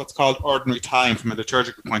into what's called ordinary time from a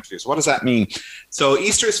liturgical point of view. So what does that mean? So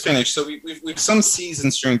Easter is finished. So we've some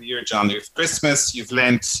seasons during the year, John. You've Christmas, you've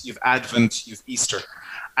Lent, you've Advent, you've Easter.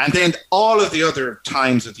 And then all of the other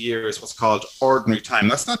times of the year is what's called ordinary time.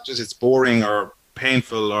 That's not just it's boring or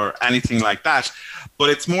painful or anything like that, but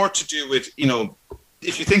it's more to do with,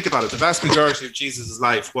 if you think about it, the vast majority of Jesus'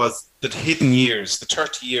 life was the hidden years, the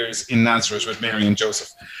 30 years in Nazareth with Mary and Joseph.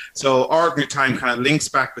 So ordinary time kind of links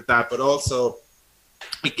back with that, but also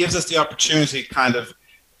it gives us the opportunity kind of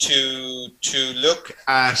to look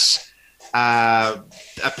at a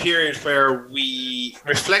period where we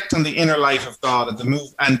reflect on the inner life of God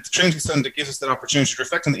and Trinity Sunday gives us that opportunity to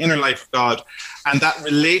reflect on the inner life of God and that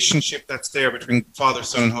relationship that's there between Father,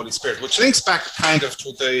 Son, and Holy Spirit, which links back kind of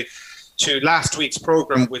to last week's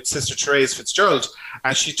program with Sister Therese Fitzgerald,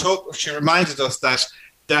 and she reminded us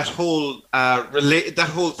that whole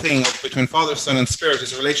thing between Father, Son, and Spirit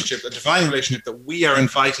is a relationship, a divine relationship that we are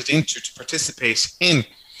invited into to participate in.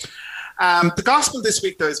 The gospel this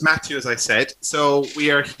week, though, is Matthew, as I said. So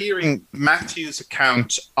we are hearing Matthew's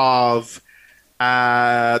account of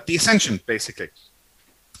the Ascension, basically.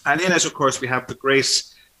 And in it, of course, we have the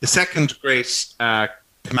second great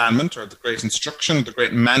commandment, or the great instruction, the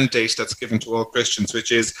great mandate that's given to all Christians,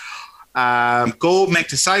 which is go make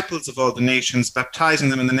disciples of all the nations, baptizing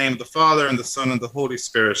them in the name of the Father and the Son and the Holy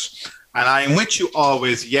Spirit. And I am with you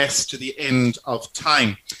always, yes, to the end of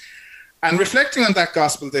time. And reflecting on that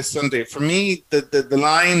gospel this Sunday, for me, the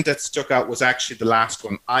line that stuck out was actually the last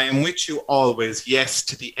one. I am with you always, yes,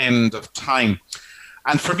 to the end of time.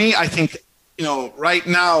 And for me, I think, right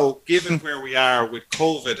now, given where we are with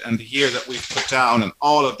COVID and the year that we've put down and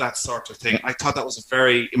all of that sort of thing, I thought that was a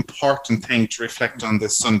very important thing to reflect on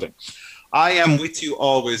this Sunday. I am with you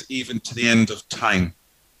always, even to the end of time.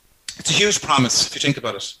 It's a huge promise, if you think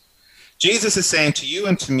about it. Jesus is saying to you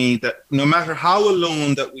and to me that no matter how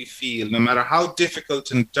alone that we feel, no matter how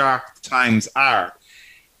difficult and dark the times are,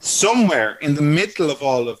 somewhere in the middle of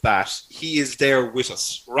all of that, he is there with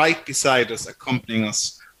us, right beside us, accompanying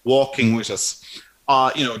us, walking with us,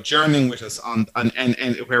 journeying with us on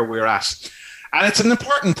and where we're at. And it's an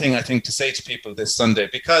important thing, I think, to say to people this Sunday,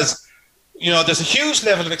 because there's a huge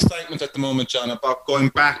level of excitement at the moment, John, about going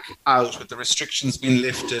back out with the restrictions being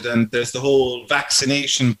lifted, and there's the whole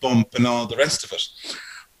vaccination bump and all the rest of it.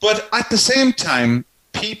 But at the same time,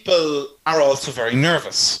 people are also very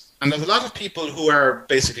nervous. And there's a lot of people who are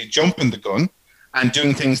basically jumping the gun and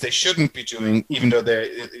doing things they shouldn't be doing, even though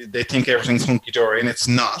they think everything's hunky-dory, and it's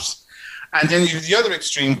not. And then you have the other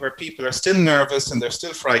extreme where people are still nervous and they're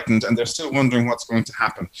still frightened and they're still wondering what's going to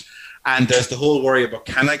happen. And there's the whole worry about,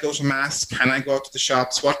 can I go to mass? Can I go out to the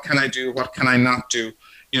shops? What can I do? What can I not do?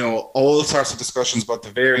 All sorts of discussions about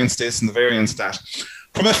the variance this and the variance that.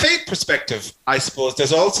 From a faith perspective, I suppose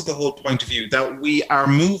there's also the whole point of view that we are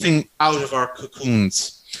moving out of our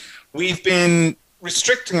cocoons. We've been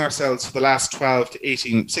restricting ourselves for the last 12 to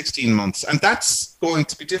 18, 16 months, and that's going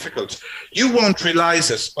to be difficult. You won't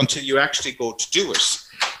realize it until you actually go to do it,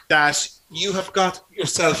 that you have got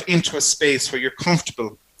yourself into a space where you're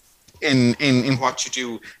comfortable in what you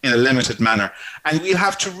do in a limited manner. And we'll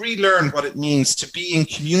have to relearn what it means to be in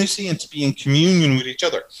community and to be in communion with each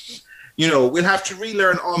other. We'll have to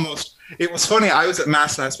relearn almost. It was funny, I was at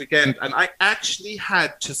Mass last weekend, and I actually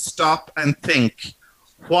had to stop and think,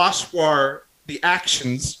 what were the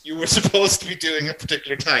actions you were supposed to be doing at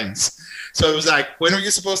particular times? So it was like, when were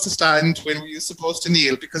you supposed to stand? When were you supposed to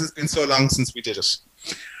kneel? Because it's been so long since we did it.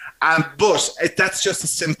 But that's just a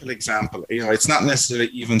simple example. It's not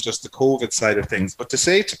necessarily even just the COVID side of things. But to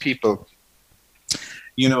say to people,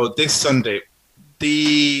 this Sunday,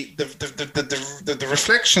 the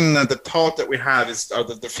reflection and the thought that we have is, or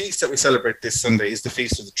the feast that we celebrate this Sunday is the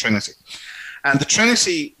Feast of the Trinity. And the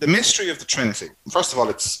Trinity, the mystery of the Trinity, first of all,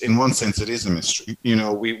 it's, in one sense, it is a mystery.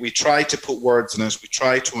 We try to put words in it, we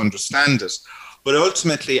try to understand it. But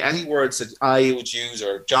ultimately, any words that I would use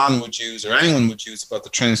or John would use or anyone would use about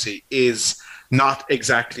the Trinity is not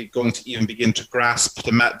exactly going to even begin to grasp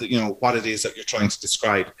what it is that you're trying to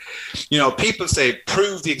describe. People say,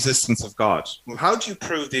 prove the existence of God. Well, how do you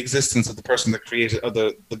prove the existence of the person that created, or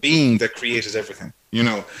the being that created everything?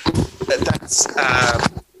 That's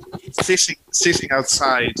sitting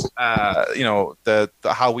outside,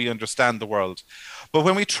 how we understand the world. But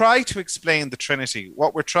when we try to explain the Trinity,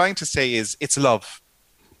 what we're trying to say is it's love.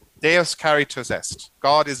 Deus caritas est.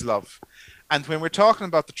 God is love. And when we're talking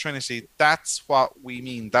about the Trinity, that's what we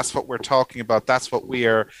mean. That's what we're talking about. That's what we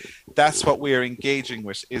are engaging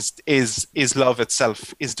with is love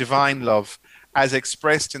itself, is divine love as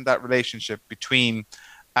expressed in that relationship between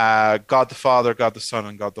God the Father, God the Son,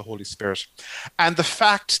 and God the Holy Spirit. And the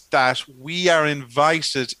fact that we are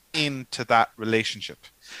invited into that relationship,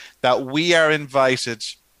 that we are invited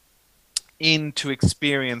in to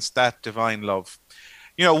experience that divine love.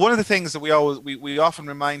 One of the things that we often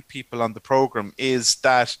remind people on the program is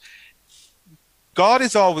that God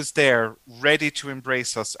is always there, ready to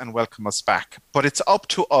embrace us and welcome us back. But it's up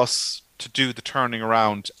to us to do the turning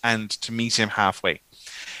around and to meet him halfway.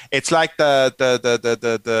 It's like the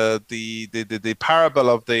parable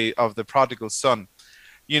of the prodigal son,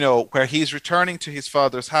 where he's returning to his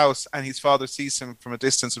father's house and his father sees him from a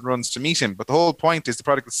distance and runs to meet him. But the whole point is the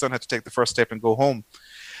prodigal son had to take the first step and go home.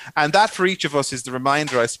 And that for each of us is the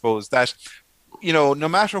reminder, I suppose, that, no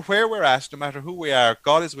matter where we're at, no matter who we are,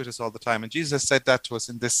 God is with us all the time. And Jesus said that to us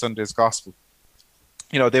in this Sunday's gospel.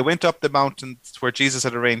 They went up the mountain where Jesus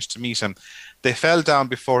had arranged to meet him. They fell down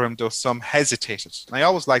before him, though some hesitated. And I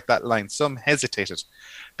always like that line, some hesitated,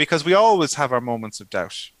 because we always have our moments of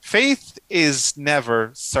doubt. Faith is never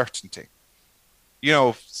certainty.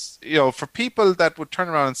 For people that would turn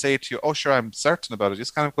around and say to you, oh, sure, I'm certain about it,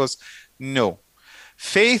 just kind of goes, no.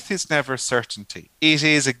 Faith is never certainty. It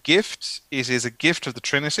is a gift. It is a gift of the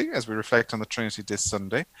Trinity, as we reflect on the Trinity this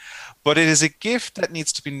Sunday. But it is a gift that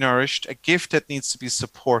needs to be nourished, a gift that needs to be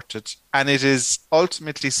supported, and it is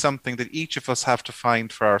ultimately something that each of us have to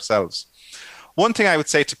find for ourselves. One thing I would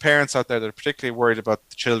say to parents out there that are particularly worried about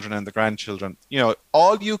the children and the grandchildren,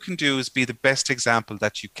 all you can do is be the best example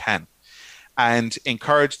that you can and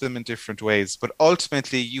encourage them in different ways. But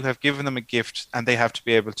ultimately, you have given them a gift and they have to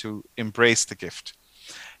be able to embrace the gift.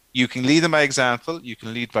 You can lead them by example, you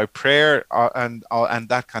can lead by prayer and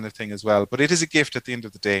that kind of thing as well. But it is a gift at the end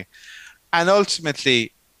of the day. And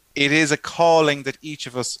ultimately, it is a calling that each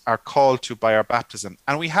of us are called to by our baptism.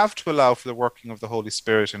 And we have to allow for the working of the Holy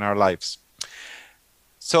Spirit in our lives.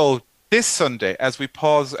 So this Sunday, as we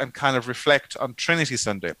pause and kind of reflect on Trinity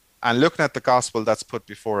Sunday and looking at the gospel that's put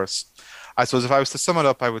before us, I suppose if I was to sum it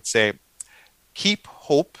up, I would say, keep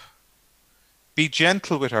hope, be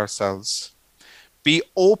gentle with ourselves, be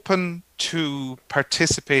open to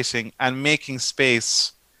participating and making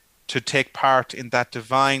space to take part in that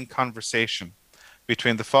divine conversation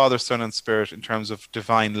between the Father, Son, and Spirit in terms of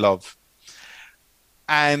divine love.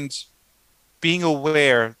 And being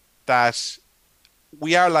aware that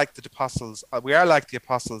we are like the apostles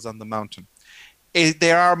on the mountain.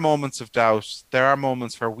 There are moments of doubt. There are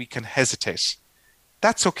moments where we can hesitate.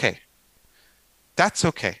 That's okay. That's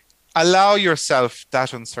okay. Allow yourself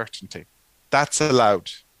that uncertainty. That's allowed.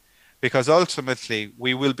 Because ultimately,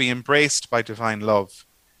 we will be embraced by divine love.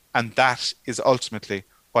 And that is ultimately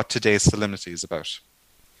what today's solemnity is about.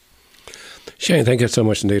 Shane, thank you so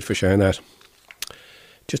much indeed for sharing that.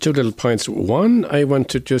 Just two little points. One, I want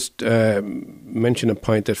to just mention a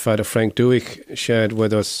point that Father Frank Duick shared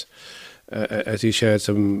with us as he shared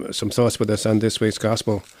some thoughts with us on this week's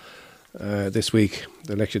Gospel this week,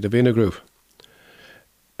 the Lectio Divina group.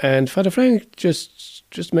 And Father Frank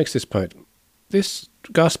just makes this point. This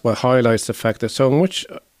Gospel highlights the fact that so much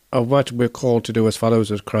of what we're called to do as followers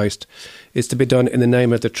of Christ is to be done in the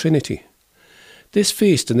name of the Trinity. This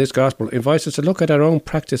feast and this Gospel invites us to look at our own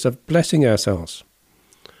practice of blessing ourselves.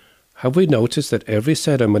 Have we noticed that every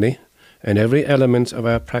ceremony and every element of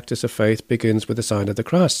our practice of faith begins with the sign of the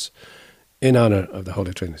cross in honour of the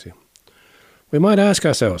Holy Trinity? We might ask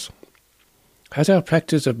ourselves, has our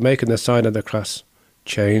practice of making the sign of the cross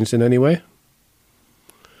changed in any way?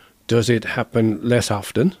 Does it happen less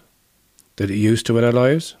often than it used to in our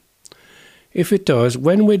lives? If it does,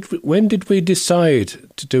 when did we decide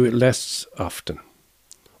to do it less often?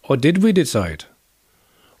 Or did we decide?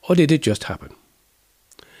 Or did it just happen?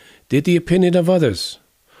 Did the opinion of others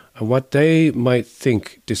and what they might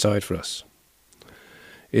think decide for us?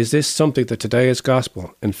 Is this something that today's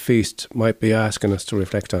Gospel and feast might be asking us to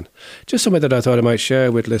reflect on? Just something that I thought I might share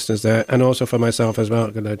with listeners there, and also for myself as well.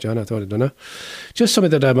 Good night, John. I thought I'd done that. Just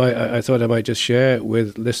something that I thought I might just share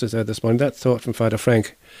with listeners there this morning. That thought from Father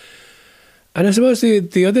Frank. And I suppose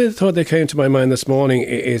the other thought that came to my mind this morning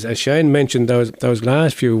is, as Shane mentioned, those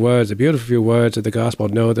last few words, the beautiful few words of the Gospel,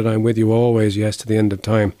 know that I'm with you always, yes, to the end of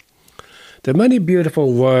time. There are many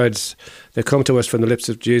beautiful words that come to us from the lips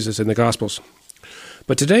of Jesus in the Gospels.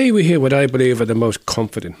 But today we hear what I believe are the most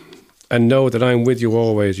comforting, and know that I'm with you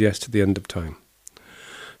always, yes, to the end of time.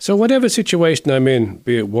 So whatever situation I'm in,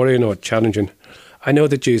 be it worrying or challenging, I know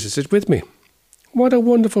that Jesus is with me. What a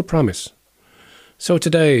wonderful promise. So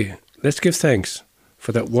today, let's give thanks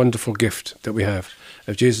for that wonderful gift that we have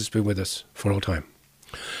of Jesus being with us for all time.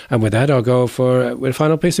 And with that, I'll go for a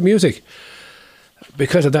final piece of music.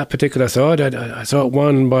 Because of that particular thought, I thought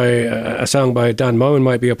one by a song by Dan Moen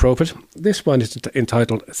might be appropriate. This one is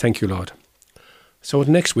entitled Thank You, Lord. So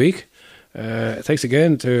next week, thanks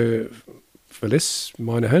again to Phyllis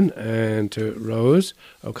Moynihan and to Rose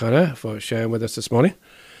O'Connor for sharing with us this morning.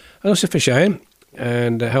 And also for Shane,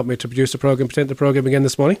 and help me to produce the programme, present the programme again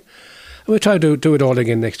this morning. And we'll try to do it all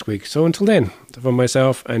again next week. So until then, from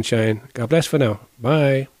myself and Shane, God bless for now.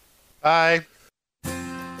 Bye. Bye.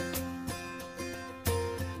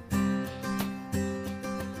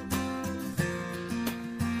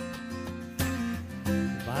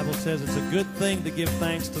 The Bible says it's a good thing to give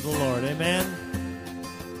thanks to the Lord. Amen?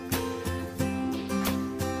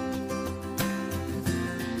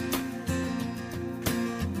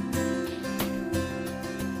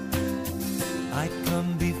 I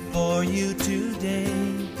come before you today,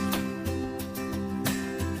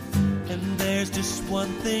 and there's just one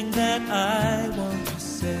thing that I want to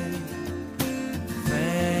say.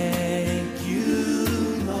 Thank you,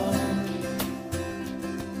 Lord.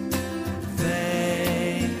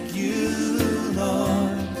 Thank you,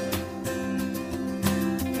 Lord,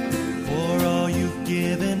 for all you've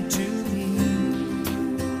given to me,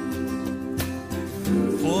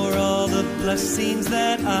 for all the blessings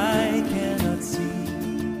that I cannot see.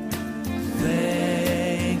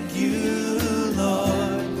 Thank you,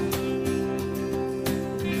 Lord.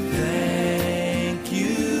 Thank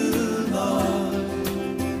you, Lord.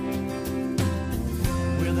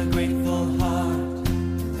 With a grateful heart,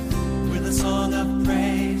 with a song of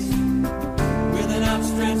praise, with an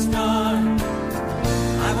outstretched arm,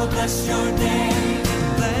 I will bless your name.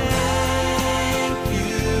 Thank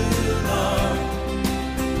you, Lord.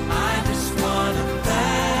 I just want to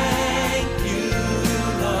thank you,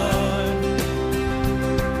 Lord.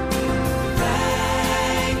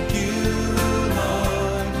 Thank you,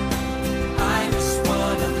 Lord. I just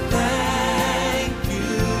want to thank you,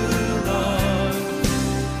 Lord.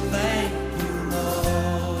 Thank you, Lord.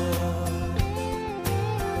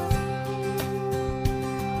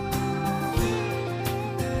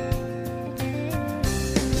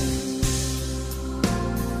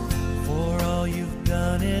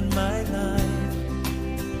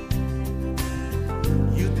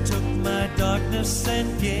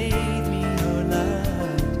 and gave me your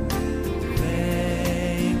light.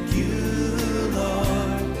 Thank you,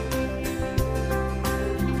 Lord.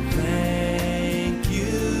 Thank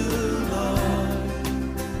you, Lord.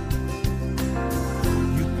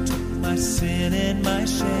 You took my sin and my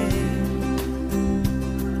shame.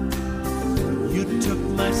 You took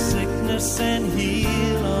my sickness and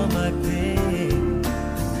healed all my pain.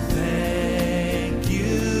 Thank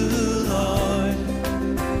you, Lord.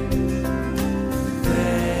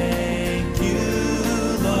 Thank you,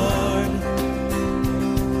 Lord.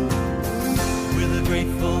 With a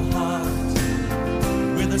grateful heart,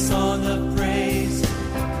 with a song of praise,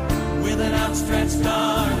 with an outstretched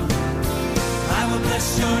arm, I will bless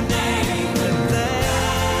your name and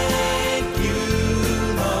thank you,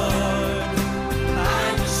 Lord.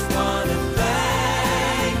 I just want to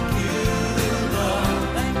thank you, Lord.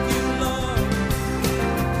 Thank you, Lord.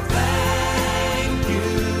 Thank you,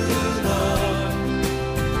 Lord.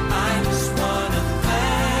 I just want to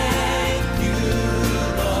thank you,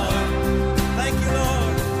 Lord. Thank you,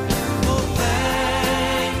 Lord. Oh,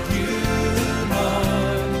 thank you,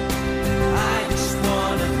 Lord. I just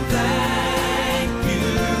want to thank you,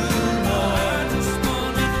 Lord. Just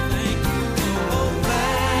want to thank you, Lord. Oh,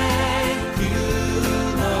 thank you,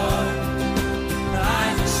 Lord. I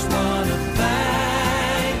just want to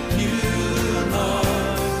thank you,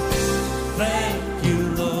 Lord. Thank you,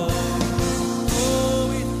 Lord. Oh,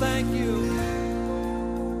 we thank you.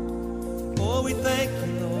 Oh, we thank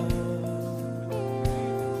you, Lord.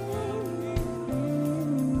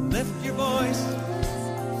 Lift your voice.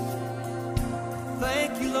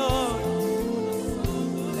 Thank you, Lord.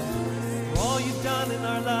 For all you've done in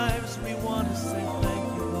our lives, we want to say thank you.